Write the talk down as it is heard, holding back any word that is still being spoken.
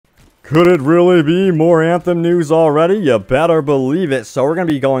Could it really be more Anthem news already? You better believe it. So we're going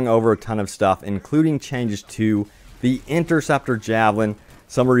to be going over a ton of stuff, including changes to the Interceptor Javelin,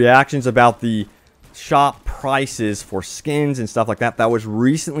 some reactions about the shop prices for skins and stuff like that that was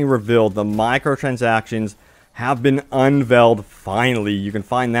recently revealed. The microtransactions have been unveiled finally. You can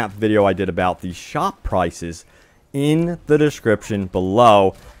find that video I did about the shop prices in the description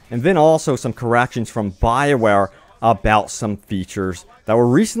below. And then also some corrections from Bioware about some features that were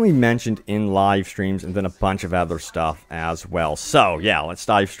recently mentioned in live streams, and then a bunch of other stuff as well. So yeah, let's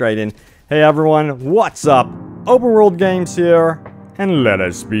dive straight in. Hey everyone, what's up? Open World Games here, and let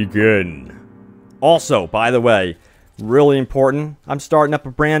us begin. Also, by the way, really important, I'm starting up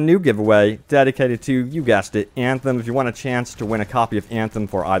a brand new giveaway dedicated to, you guessed it, Anthem. If you want a chance to win a copy of Anthem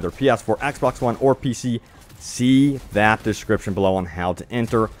for either PS4, Xbox One, or PC, see that description below on how to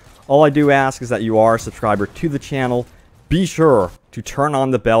enter. All I do ask is that you are a subscriber to the channel. Be sure to turn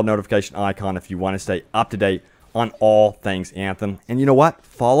on the bell notification icon if you want to stay up to date on all things Anthem. And you know what?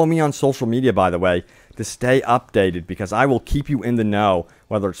 Follow me on social media, by the way, to stay updated, because I will keep you in the know,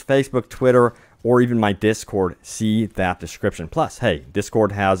 whether it's Facebook, Twitter, or even my Discord. See that description. Plus, hey,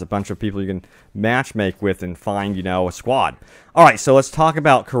 Discord has a bunch of people you can matchmake with and find, you know, a squad. Alright, so let's talk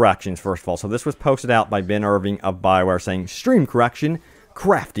about corrections first of all. So this was posted out by Ben Irving of Bioware saying, stream correction,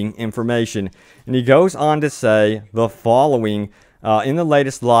 crafting information. And he goes on to say the following. In the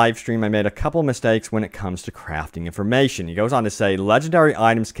latest live stream, I made a couple mistakes when it comes to crafting information. He goes on to say, legendary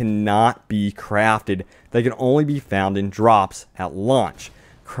items cannot be crafted. They can only be found in drops at launch.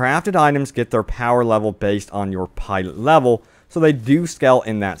 Crafted items get their power level based on your pilot level, so they do scale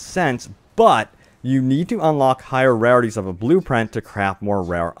in that sense, but you need to unlock higher rarities of a blueprint to craft more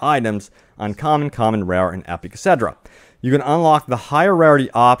rare items, uncommon, common, rare, and epic, etc. You can unlock the higher rarity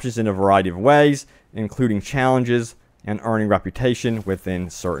options in a variety of ways, including challenges and earning reputation within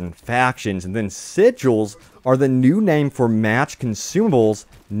certain factions. And then sigils are the new name for match consumables,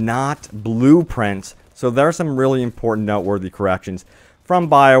 not blueprints. So there are some really important noteworthy corrections from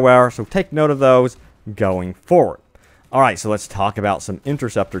Bioware, so take note of those going forward. Alright, so let's talk about some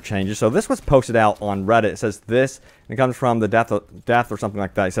Interceptor changes. So this was posted out on Reddit. It says this, and it comes from the death or something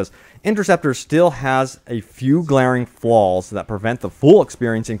like that. It says, Interceptor still has a few glaring flaws that prevent the full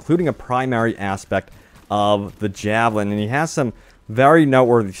experience, including a primary aspect of the Javelin. And he has some very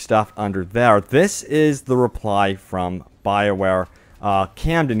noteworthy stuff under there. This is the reply from Bioware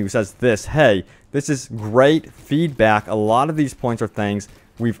Camden, who says this, hey, this is great feedback. A lot of these points are things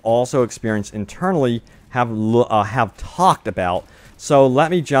we've also experienced internally, have talked about. So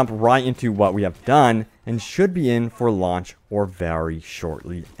let me jump right into what we have done and should be in for launch or very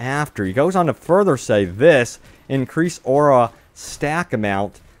shortly after. He goes on to further say this, increase aura stack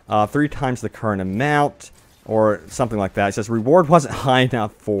amount 3 times the current amount, or something like that. He says reward wasn't high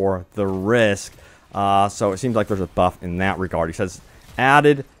enough for the risk. So it seems like there's a buff in that regard. He says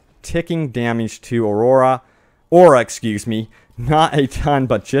added ticking damage to aura, excuse me, not a ton,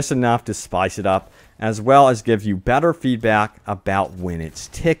 but just enough to spice it up, as well as give you better feedback about when it's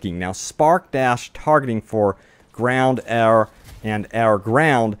ticking. Now, spark dash targeting for ground, air, and air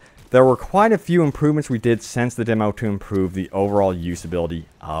ground. There were quite a few improvements we did since the demo to improve the overall usability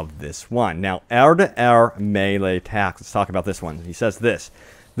of this one. Now, air-to-air melee attacks. Let's talk about this one. He says this.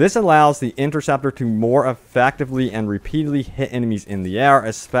 This allows the Interceptor to more effectively and repeatedly hit enemies in the air,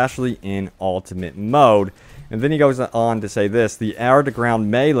 especially in ultimate mode. And then he goes on to say this. The air-to-ground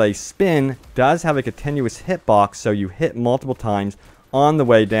melee spin does have a continuous hitbox, so you hit multiple times on the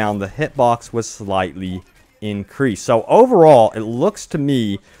way down. The hitbox was slightly increased. So overall, it looks to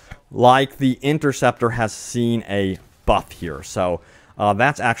me like the Interceptor has seen a buff here. So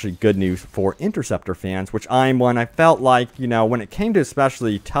that's actually good news for Interceptor fans, which I'm one. I felt like, you know, when it came to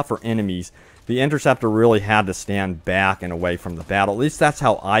especially tougher enemies, the Interceptor really had to stand back and away from the battle. At least that's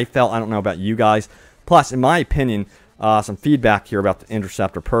how I felt. I don't know about you guys. Plus, in my opinion, some feedback here about the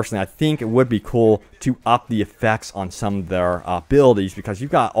Interceptor personally, I think it would be cool to up the effects on some of their abilities, because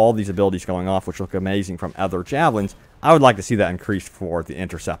you've got all these abilities going off which look amazing from other Javelins. I would like to see that increased for the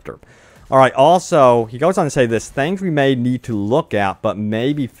Interceptor. Alright, also, he goes on to say this, things we may need to look at, but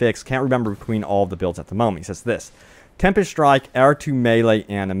may be fixed. Can't remember between all of the builds at the moment. He says this, Tempest Strike, Air to Melee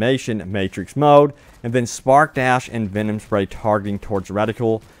animation, Matrix mode, and then Spark Dash and Venom Spray targeting towards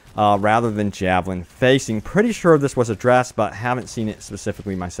Reticle rather than Javelin facing. Pretty sure this was addressed, but haven't seen it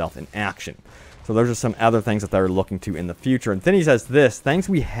specifically myself in action. So those are some other things that they're looking to in the future. And then he says this, things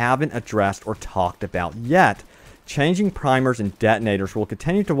we haven't addressed or talked about yet. Changing primers and detonators. We'll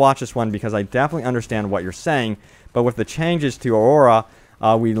continue to watch this one because I definitely understand what you're saying, but with the changes to Aurora,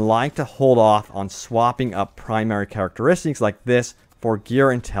 we like to hold off on swapping up primary characteristics like this for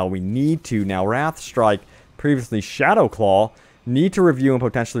gear until we need to. Now, Wrath Strike, previously Shadow Claw, need to review and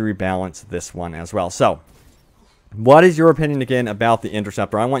potentially rebalance this one as well. So, what is your opinion again about the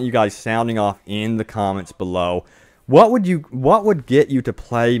Interceptor? I want you guys sounding off in the comments below. What would get you to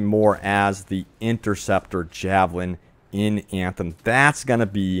play more as the Interceptor Javelin in Anthem? That's going to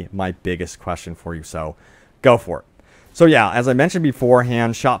be my biggest question for you, so go for it. So yeah, as I mentioned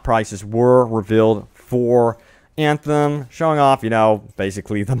beforehand, shop prices were revealed for Anthem, showing off, you know,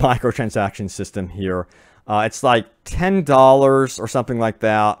 basically the microtransaction system here. It's like $10 or something like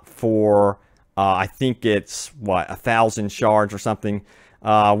that for, I think it's, what, 1,000 shards or something,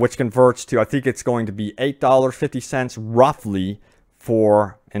 which converts to, I think it's going to be $8.50 roughly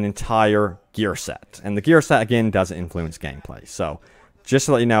for an entire gear set. And the gear set, again, doesn't influence gameplay. So, just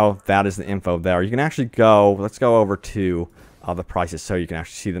to let you know, that is the info there. You can actually go, let's go over to the prices so you can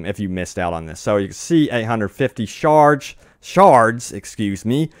actually see them if you missed out on this. So, you can see 850 shards, excuse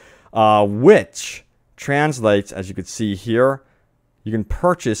me, which translates, as you can see here, you can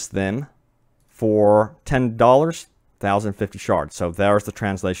purchase them for $10, 1,050 shards. So there's the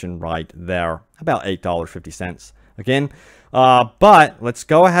translation right there, about $8.50 again. But let's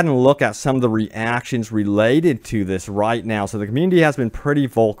go ahead and look at some of the reactions related to this right now. So the community has been pretty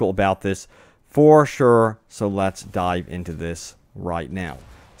vocal about this for sure. So let's dive into this right now.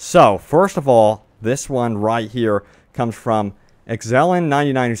 So first of all, this one right here comes from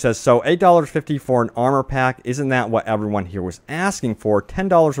Javelin99, who says, so $8.50 for an armor pack, isn't that what everyone here was asking for?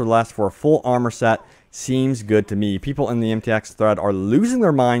 $10 or less for a full armor set seems good to me. People in the MTX thread are losing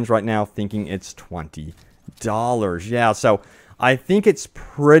their minds right now thinking it's $20. Yeah, so I think it's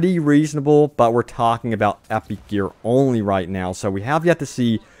pretty reasonable, but we're talking about epic gear only right now, so we have yet to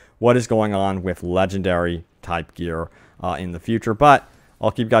see what is going on with legendary type gear in the future, but I'll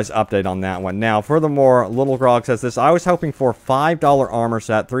keep you guys updated on that one. Now, furthermore, Little Grog says this, I was hoping for $5 armor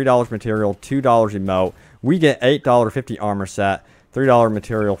set, $3 material, $2 emote. We get $8.50 armor set, $3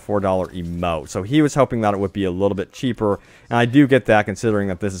 material, $4 emote. So he was hoping that it would be a little bit cheaper. And I do get that considering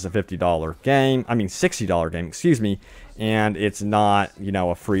that this is a $50 game. I mean, $60 game, excuse me. And it's not, you know,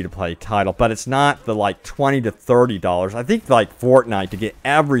 a free-to-play title. But it's not the, like, $20 to $30. I think, like, Fortnite, to get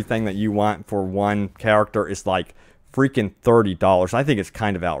everything that you want for one character is, like, freaking $30. I think it's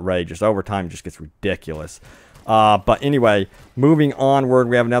kind of outrageous. Over time, it just gets ridiculous. But anyway, moving onward,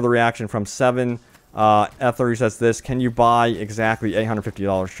 we have another reaction from 7 Ether, who says this, can you buy exactly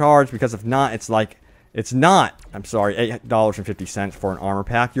 $850 shards? Because if not, I'm sorry, $8.50 for an armor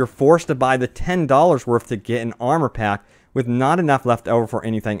pack. You're forced to buy the $10 worth to get an armor pack with not enough left over for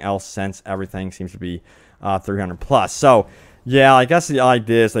anything else, since everything seems to be 300 plus. So yeah, I guess the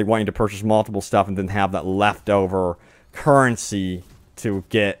idea is they want you to purchase multiple stuff and then have that leftover currency to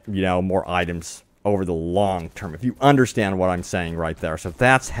get, you know, more items over the long term, if you understand what I'm saying right there. So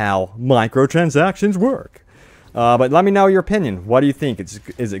that's how microtransactions work. But let me know your opinion. What do you think?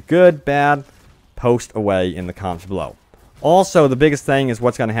 Is it good, bad? Post away in the comments below. Also, the biggest thing is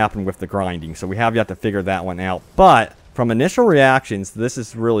what's going to happen with the grinding. So we have yet to figure that one out. But from initial reactions, this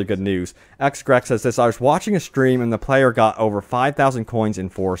is really good news. XGreg says this, I was watching a stream and the player got over 5,000 coins in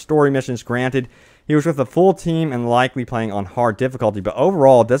 4 story missions. Granted, he was with a full team and likely playing on hard difficulty, but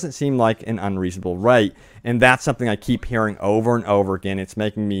overall, it doesn't seem like an unreasonable rate. And that's something I keep hearing over and over again. It's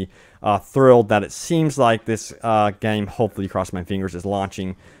making me thrilled that it seems like this game, hopefully, cross my fingers, is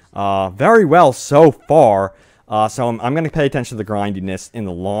launching very well so far. So I'm going to pay attention to the grindiness in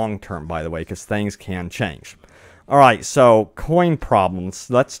the long term, by the way, because things can change. Alright, so coin problems.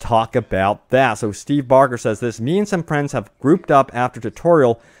 Let's talk about that. So Steve Barker says this, me and some friends have grouped up after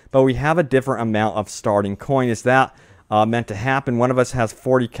tutorial, but we have a different amount of starting coin. Is that meant to happen? One of us has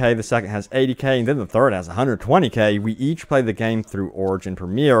 40k, the second has 80k, and then the third has 120k. We each play the game through Origin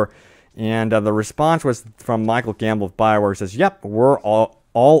Premiere. And the response was from Michael Gamble of Bioware, who says, yep, we're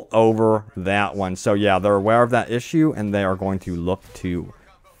all over that one. So yeah, they're aware of that issue, and they are going to look to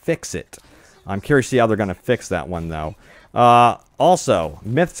fix it. I'm curious to see how they're going to fix that one, though. Also,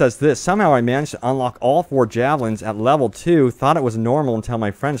 Myth says this, somehow I managed to unlock all 4 Javelins at level 2. Thought it was normal until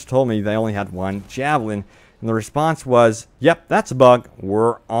my friends told me they only had 1 Javelin. And the response was, yep, that's a bug.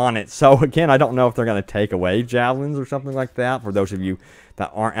 We're on it. So, again, I don't know if they're going to take away Javelins or something like that for those of you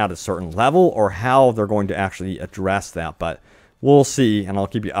that aren't at a certain level, or how they're going to actually address that. But we'll see, and I'll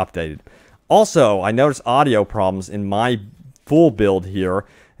keep you updated. Also, I noticed audio problems in my full build here.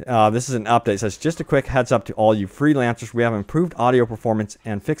 This is an update. It says, just a quick heads up to all you freelancers. We have improved audio performance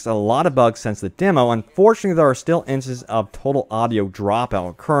and fixed a lot of bugs since the demo. Unfortunately, there are still instances of total audio dropout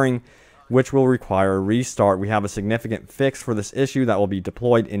occurring, which will require a restart. We have a significant fix for this issue that will be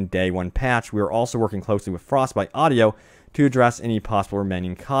deployed in day 1 patch. We are also working closely with Frostbite Audio to address any possible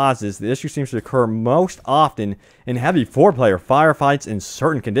remaining causes. The issue seems to occur most often in heavy 4-player firefights in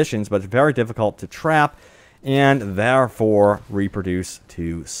certain conditions, but it's very difficult to trap and therefore reproduce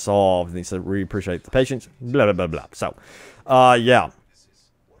to solve. And he said, we appreciate the patience, blah, blah, blah, blah. So, yeah.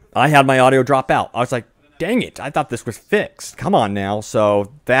 I had my audio drop out. I was like, dang it, I thought this was fixed. Come on now.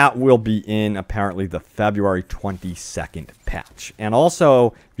 So that will be in apparently the February 22nd patch. And also,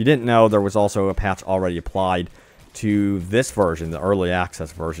 if you didn't know, there was also a patch already applied to this version, the early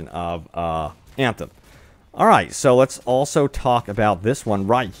access version of Anthem. Alright, so let's also talk about this one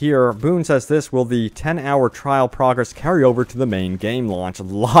right here. Boone says this, will the 10-hour trial progress carry over to the main game launch? A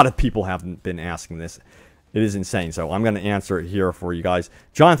lot of people have been asking this. It is insane, so I'm going to answer it here for you guys.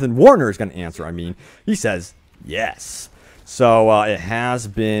 Jonathan Warner is going to answer, He says, yes. So, it has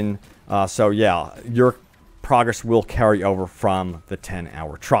been, so yeah, your progress will carry over from the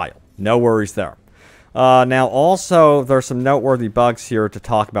 10-hour trial. No worries there. Now, also, there's some noteworthy bugs here to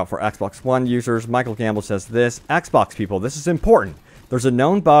talk about for Xbox One users. Michael Gamble says this, Xbox people, this is important. There's a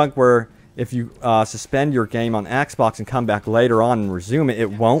known bug where if you suspend your game on Xbox and come back later on and resume it,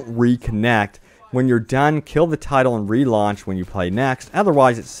 it won't reconnect. When you're done, kill the title and relaunch when you play next.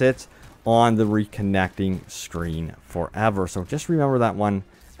 Otherwise, it sits on the reconnecting screen forever. So just remember that one,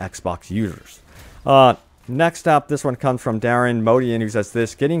 Xbox users. Next up, this one comes from Darren Modian, who says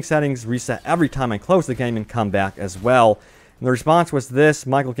this, getting settings reset every time I close the game and come back as well. And the response was this,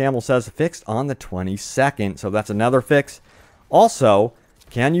 Michael Gamble says, fixed on the 22nd. So that's another fix. Also,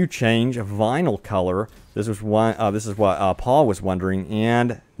 can you change vinyl color? This was one. This is what Paul was wondering,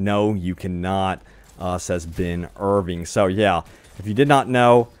 and no, you cannot, says Ben Irving. So yeah, if you did not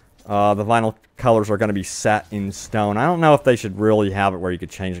know, the vinyl colors are going to be set in stone. I don't know if they should really have it where you could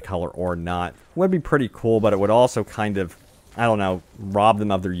change the color or not. It would be pretty cool, but it would also kind of, I don't know, rob them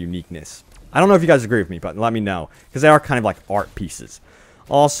of their uniqueness. I don't know if you guys agree with me, but let me know, because they are kind of like art pieces.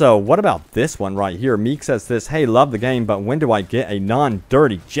 Also, what about this one right here? Meek says this, hey, love the game, but when do I get a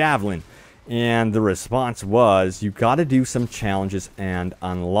non-dirty Javelin? And the response was, you got to do some challenges and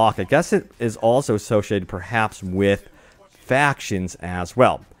unlock. I guess it is also associated perhaps with factions as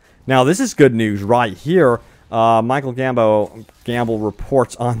well. Now, this is good news right here. Michael Gamble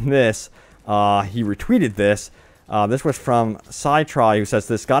reports on this. He retweeted this. This was from Cytry, who says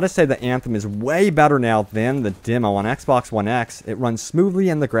this, gotta say the Anthem is way better now than the demo on Xbox One X. It runs smoothly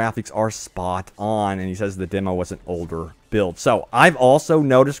and the graphics are spot on. And he says the demo was an older build. So I've also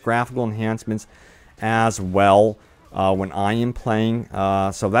noticed graphical enhancements as well when I am playing.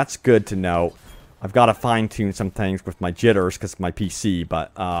 So that's good to know. I've got to fine-tune some things with my jitters because of my PC,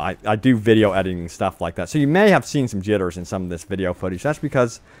 but I do video editing and stuff like that. So you may have seen some jitters in some of this video footage. That's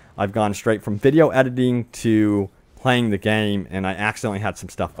because I've gone straight from video editing to playing the game, and I accidentally had some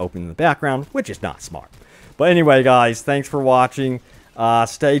stuff open in the background, which is not smart. But anyway, guys, thanks for watching.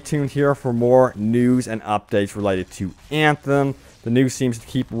 Stay tuned here for more news and updates related to Anthem. The news seems to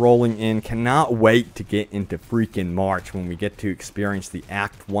keep rolling in. Cannot wait to get into freaking March when we get to experience the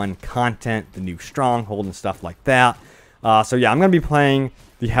Act 1 content, the new Stronghold and stuff like that. So yeah, I'm going to be playing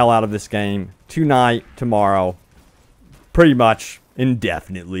the hell out of this game tonight, tomorrow, pretty much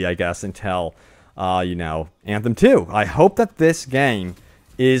indefinitely, I guess, until, you know, Anthem 2. I hope that this game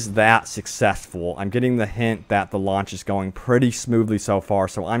is that successful. I'm getting the hint that the launch is going pretty smoothly so far,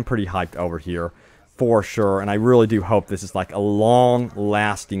 so I'm pretty hyped over here for sure, and I really do hope this is like a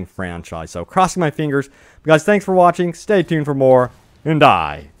long-lasting franchise. So crossing my fingers. But guys, thanks for watching. Stay tuned for more, and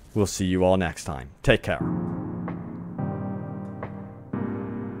I will see you all next time. Take care.